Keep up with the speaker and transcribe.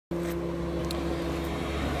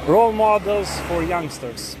role models for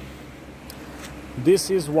youngsters. This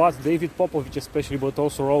is what David Popovici especially, but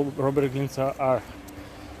also Robert Glință are.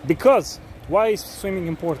 Because, why is swimming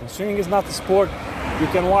important? Swimming is not a sport you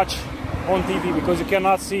can watch on TV because you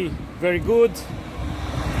cannot see very good.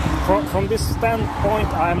 From this standpoint,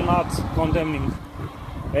 I am not condemning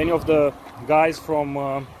any of the guys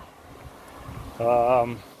from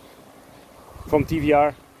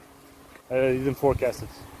TVR. Didn't forecast it,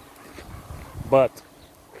 but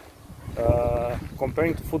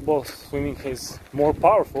comparing to football, swimming is more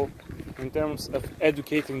powerful in terms of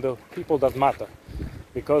educating the people that matter.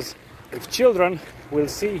 Because if children will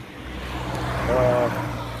see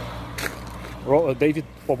David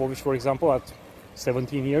Popovici, for example, at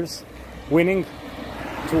 17 years, winning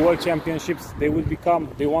 2 world championships, they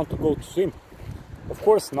want to go to swim. Of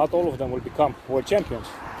course, not all of them will become world champions.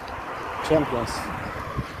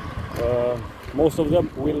 Most of them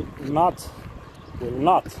will not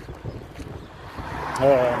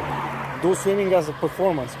do swimming as a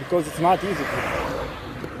performance, because it's not easy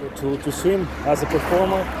to swim as a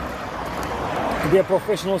performer. To be a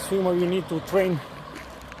professional swimmer, you need to train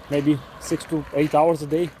maybe 6 to 8 hours a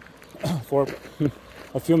day for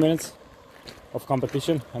a few minutes of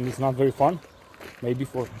competition, and it's not very fun. Maybe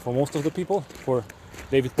for most of the people. For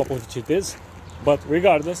David Popovici it is. But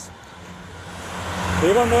regardless,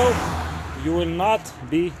 even though you will not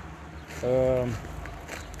be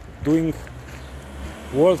doing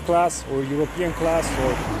world class or European class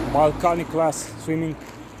or Balkanic class swimming,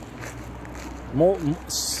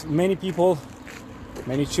 many people,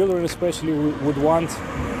 many children especially, would want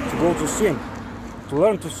to go to swim, to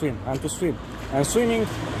learn to swim and to swim. And swimming,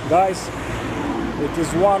 guys, it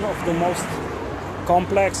is one of the most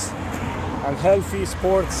complex and healthy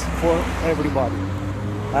sports for everybody.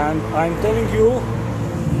 And I'm telling you,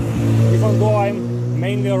 even though I'm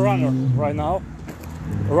mainly a runner right now,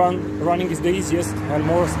 running is the easiest and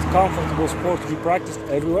most comfortable sport to be practiced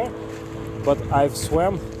everywhere. But I've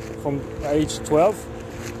swam from age 12.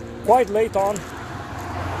 Quite late on,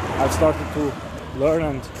 I've started to learn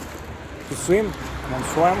and to swim and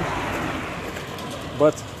swam.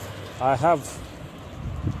 But I have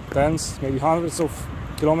tens, maybe hundreds of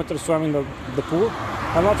kilometers swimming the pool.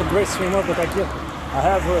 I'm not a great swimmer, but I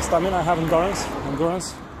have stamina, I have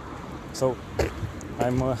endurance. So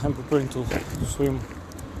I'm preparing to swim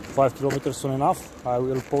 5 kilometers soon enough. I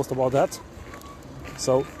will post about that.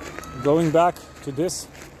 So going back to this,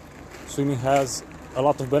 swimming has a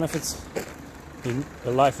lot of benefits. In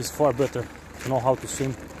life is far better to know how to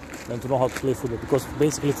swim than to know how to play football, because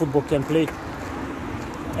basically football can play,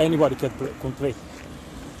 anybody can play.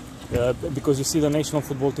 Because you see the national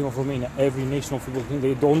football team of Romania, every national football team,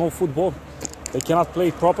 they don't know football, they cannot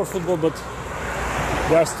play proper football, but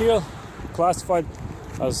they are still classified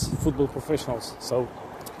as football professionals. So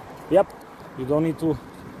yep, you don't need to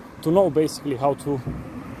know basically how to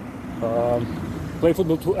play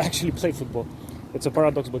football to actually play football. It's a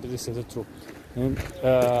paradox, but this is the truth. In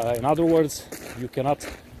other words, you cannot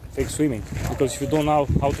fake swimming, because if you don't know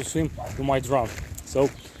how to swim, you might drown. So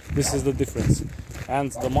this is the difference.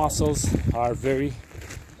 And the muscles are very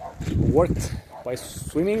worked by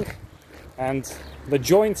swimming, and the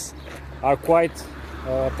joints are quite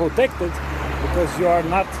protected, because you are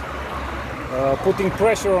not putting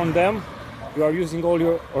pressure on them. You are using all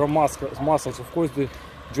your muscles. Of course, the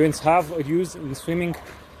joints have a use in swimming,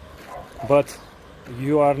 but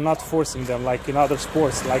you are not forcing them like in other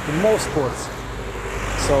sports, like in most sports.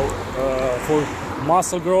 So for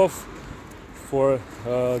muscle growth, for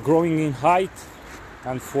growing in height,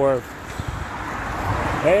 and for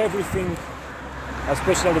everything,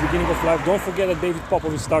 especially at the beginning of life. Don't forget that David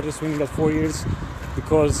Popovici started swimming at 4 years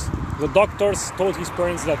because the doctors told his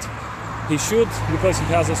parents that he should, because he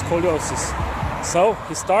has a scoliosis. So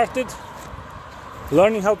he started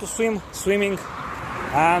learning how to swimming,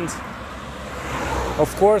 and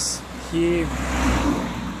of course he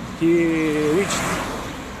reached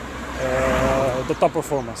the top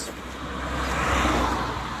performance.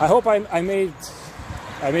 I hope I made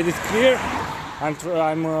it clear.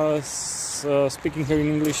 I'm speaking here in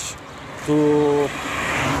English to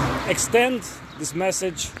extend this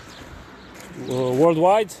message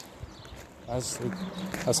worldwide as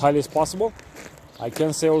highly as possible. I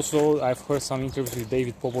can say also, I've heard some interviews with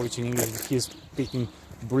David Popovici in English. He's speaking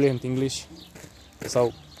brilliant English.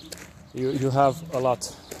 So you have a lot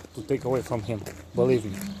to take away from him, believe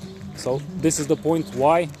me. So this is the point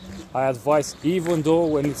why I advise, even though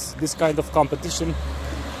when it's this kind of competition,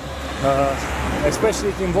 especially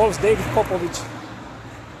it involves David Popovici,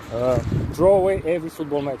 throw away every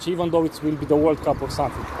football match, even though it will be the World Cup or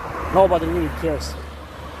something. Nobody really cares.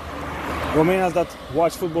 Romanians that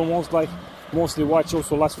watch football mostly watch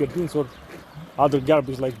also Las Fierbinți or other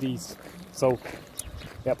garbage like these. So,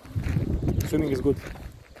 yep, swimming is good.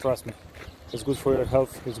 Trust me, it's good for your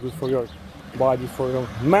health. It's good for your body, for your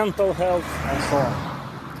mental health, and so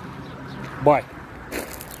on. Bye.